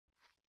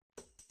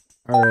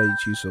Alright,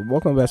 YouTube, so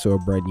welcome back to a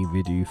brand new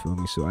video, you feel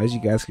me? So as you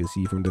guys can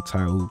see from the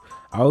title,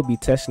 I will be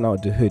testing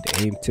out the hood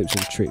aim tips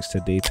and tricks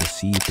today to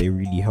see if they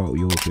really help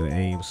you with your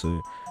aim.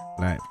 So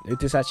like, if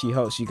this actually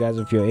helps you guys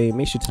with your aim,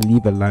 make sure to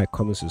leave a like,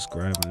 comment,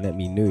 subscribe, and let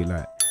me know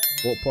like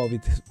what part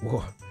of this,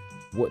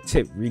 what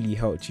tip really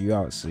helped you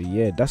out. So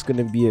yeah, that's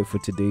gonna be it for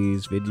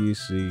today's video.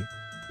 So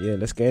yeah,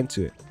 let's get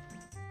into it.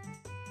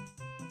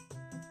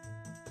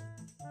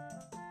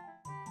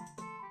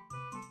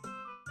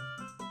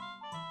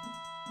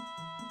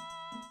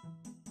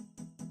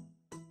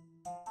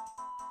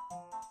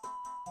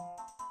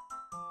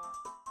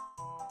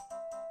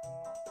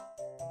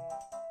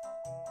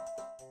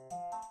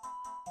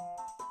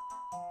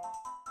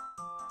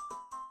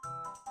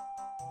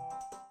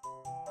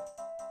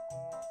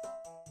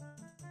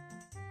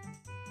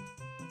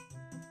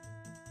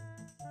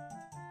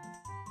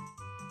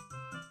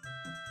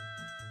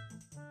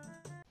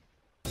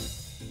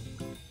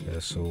 Yeah,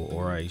 so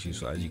alright,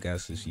 so as you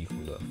guys can see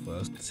from the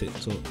first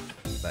TikTok,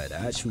 like the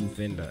actual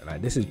thing that,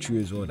 like, this is true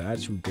as well, the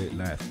actual good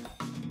life,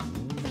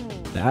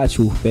 the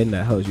actual thing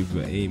that helps you with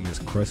your aim is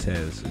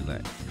crosshairs. So,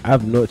 like, I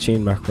have not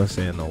changed my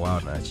crosshair in a while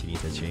and I actually need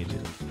to change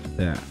it.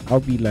 Yeah, I'll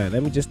be like,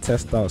 let me just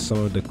test out some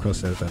of the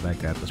crosshairs that I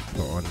got just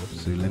put on.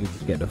 So let me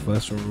just get the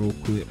first one real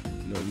quick.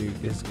 You know what I mean?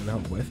 This is gonna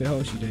help, but if it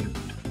helps you, then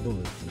oh,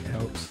 it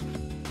helps.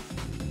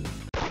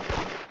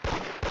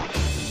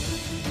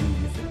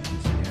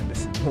 Yeah,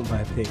 this is not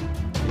my thing.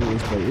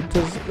 Anyways, but it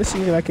does, it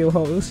seems like it'll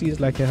help. It seems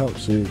like it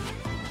helps. So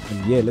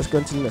and yeah, let's go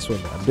into the next one.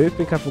 I don't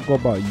think I forgot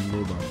about you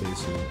mobile days,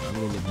 so I'm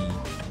gonna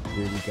be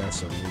doing you guys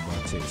some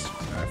mobile tips.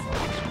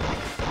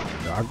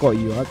 I got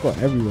you, I got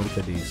everyone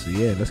today. So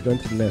yeah, let's go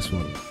into the next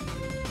one.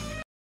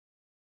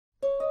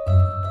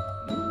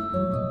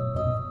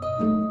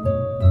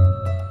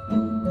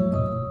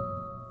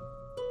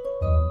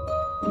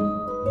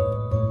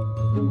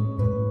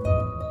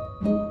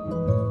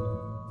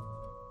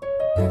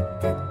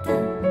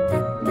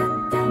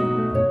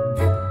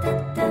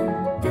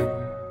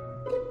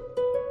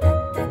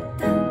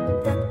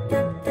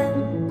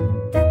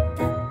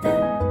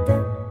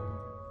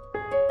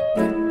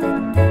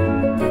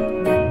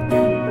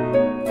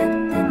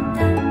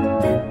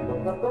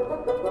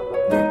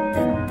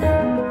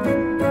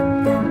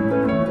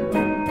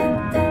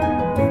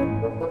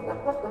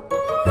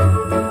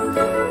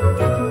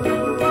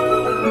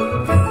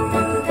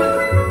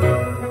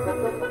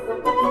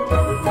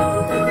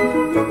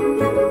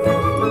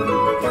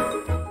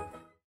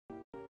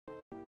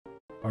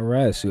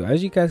 Alright, so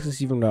as you guys can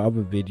see from the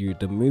other video,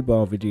 the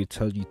mobile video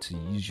tells you to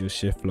use your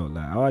shift lock.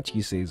 Like, I'll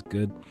actually say it's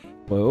good,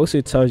 but it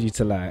also tells you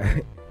to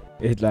like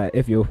it's like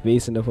if you're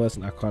facing the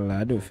person, I can't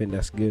lie, I don't think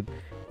that's good.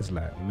 It's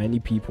like many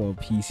people on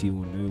PC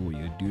will know what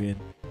you're doing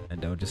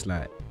and they'll just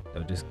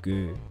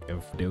go,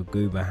 they'll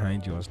go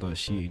behind you and start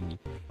shooting you.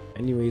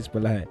 Anyways,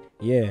 but like,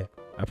 yeah,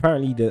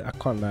 apparently I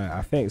can't lie,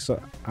 I think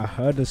so. I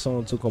heard the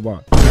song talk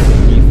about 3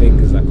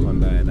 fingers. I can't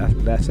lie,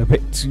 that's a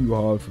bit too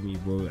hard for me,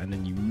 bro. And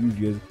then you move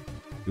your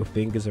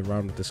fingers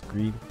around the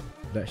screen,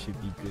 that should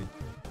be good.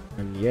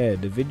 And yeah,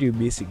 the video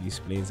basically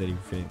explains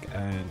everything.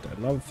 And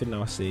another thing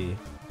I'll say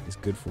is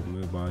good for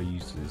mobile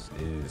users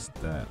is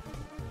that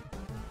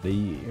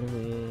they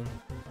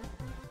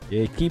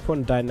yeah, keep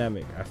on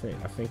dynamic. I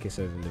think it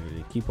says in the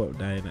video, keep on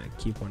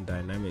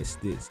dynamic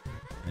sticks.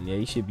 And yeah,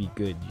 you should be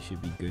good,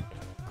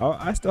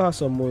 I still have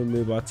some more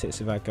mobile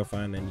tips if I can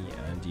find any.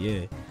 And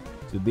yeah,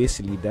 so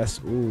basically that's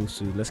all.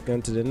 So let's go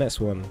into the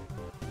next one.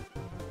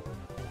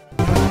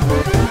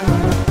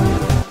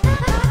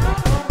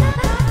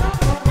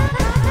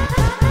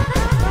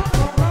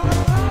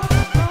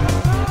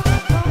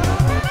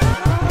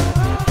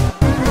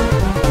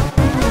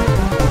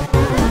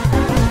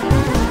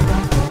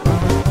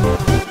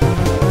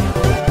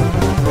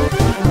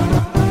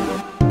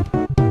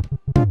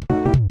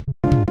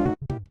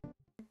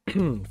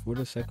 For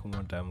the second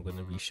one that I'm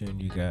gonna be showing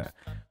you guys,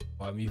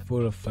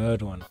 for the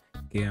third one,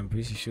 okay, I'm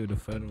pretty sure the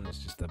third one is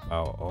just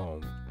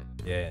about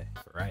yeah,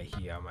 right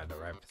here I'm at the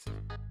right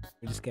position.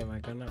 Let me just get my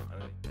gun out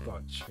and I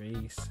start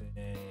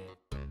tracing,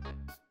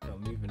 start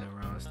moving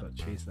around, start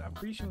tracing. I'm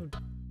pretty sure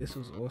this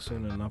was also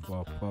in another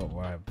part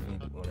where I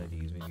made one of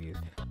these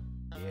videos.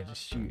 Yeah,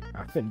 just shoot.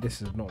 I think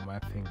this is not my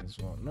ping as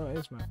well. No,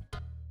 it's my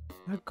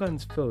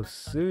guns feel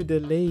so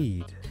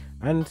delayed.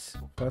 And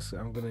plus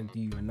I'm gonna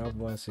do another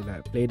one, so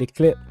like play the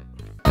clip.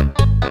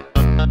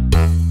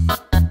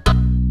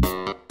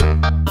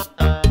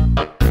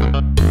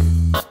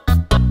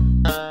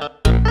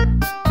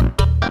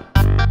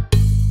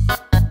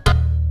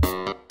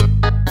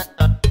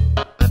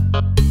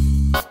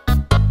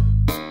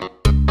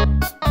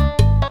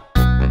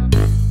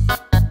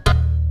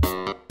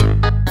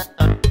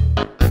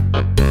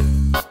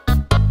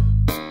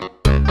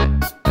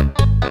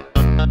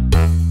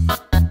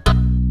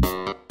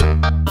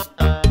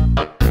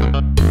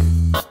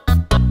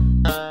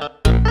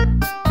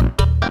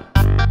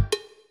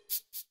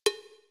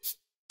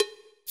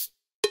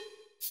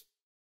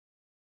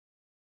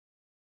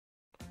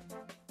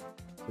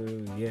 So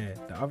yeah,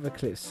 the other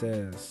clip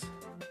says,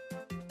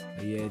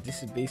 yeah,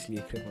 this is basically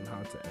a clip on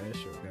how to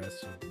airshot, guys.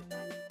 So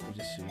me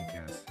just show you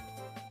guys.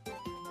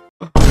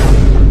 I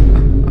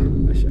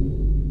should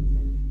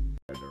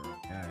the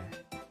wrong guy.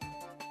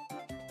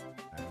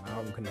 And now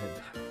I'm gonna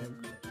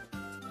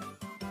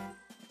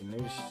let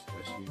me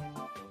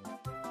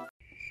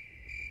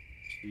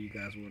show you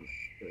guys what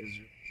is.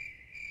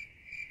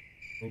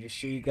 Let me just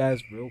show you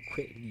guys real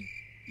quickly.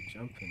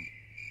 Jumping.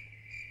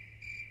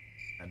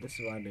 And this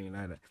is why I don't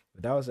like that.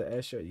 But that was an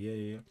air shot,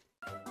 yeah.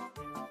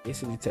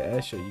 Basically to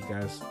air shot, you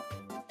guys.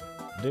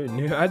 I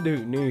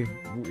don't know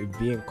if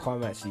being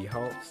calm actually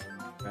helps.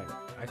 Like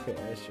I could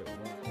air shot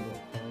more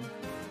calm.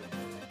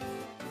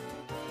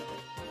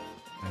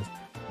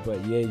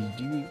 But yeah, you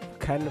do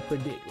kind of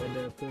predict when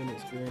the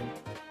opponent's going,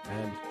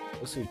 and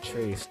also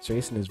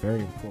tracing is very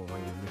important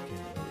when you're looking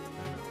at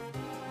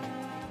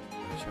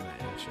trying to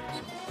air shot.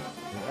 So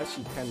it's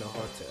actually kind of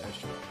hard to air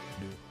shot.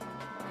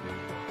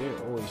 They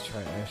don't always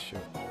try air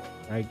shot.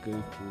 I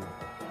go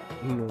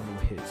for normal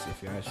hits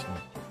if you're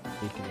actually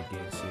taking the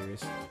game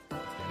serious.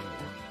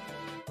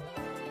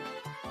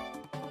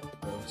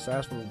 But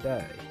aside from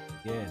that,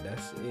 yeah,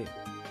 that's it.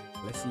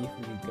 Let's see if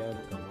we can get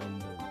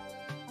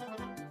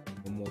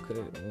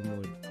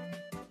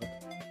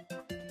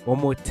one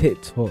more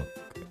TikTok.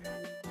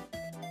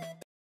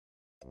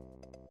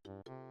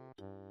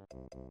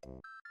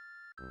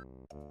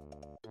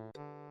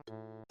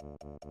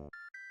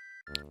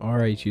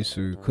 Alright, you,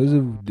 so because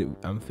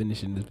I'm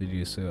finishing this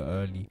video so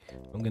early,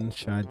 I'm gonna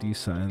try to do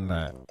something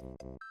like,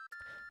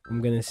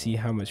 I'm gonna see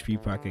how much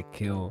people I could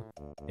kill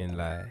in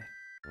like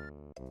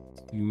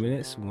 2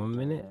 minutes, 1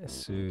 minute.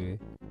 So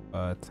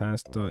time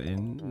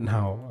starting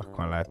now. I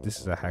can't lie, this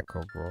is a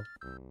hacker, bro.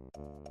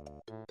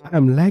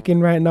 I'm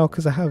lagging right now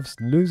because I have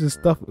loads of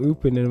stuff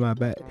open in my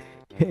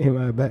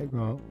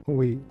background.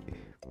 Wait,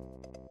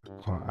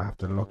 I have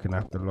to lock in.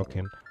 I can't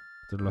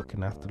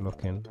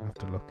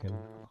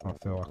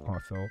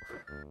fail.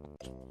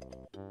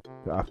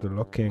 I have to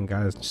lock in,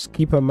 guys. Just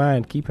keep in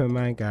mind,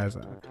 guys.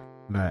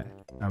 Like,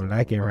 I'm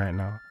lagging right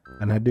now,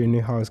 and I don't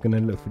know how it's gonna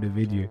look for the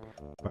video,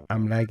 but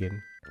I'm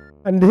lagging.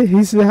 And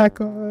he's a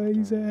hacker.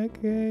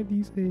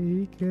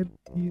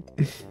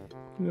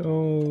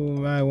 No,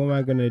 man, what am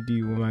I gonna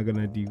do?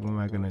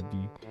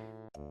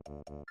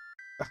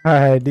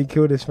 I did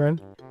kill this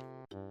friend.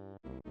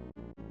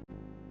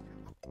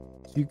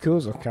 2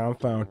 kills? Okay, I'm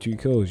found 2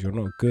 kills. You're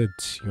not good.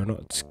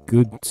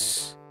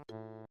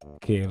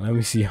 Okay, let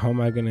me see. How am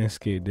I gonna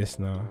escape this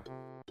now?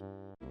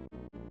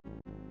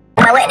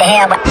 What the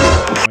hell?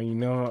 Oh, you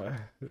know what?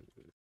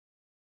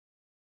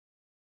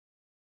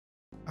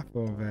 I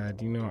feel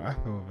bad. I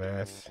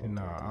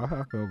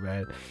feel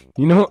bad.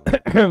 You know,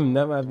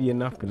 that might be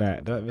enough for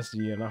that. That must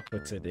be enough for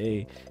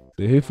today.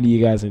 So hopefully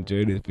you guys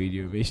enjoyed this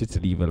video. Make sure to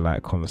leave a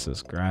like, comment,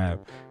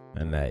 subscribe.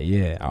 And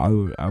yeah, I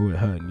would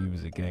hurt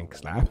news again,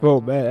 because like, I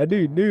felt bad.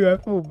 I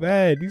felt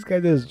bad. These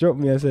guys just dropped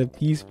me. I said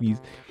peace.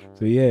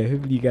 So yeah,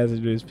 hopefully you guys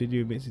enjoyed this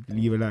video. Make sure to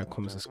leave a like,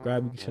 comment,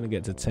 subscribe. We're trying to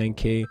get to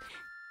 10k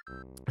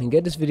and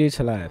get this video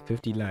to like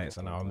 50 likes,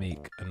 and I'll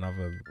make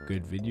another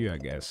good video, I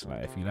guess,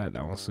 like if you like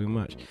that one so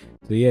much.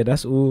 So yeah,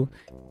 that's all.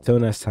 Till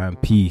next time,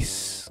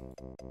 peace.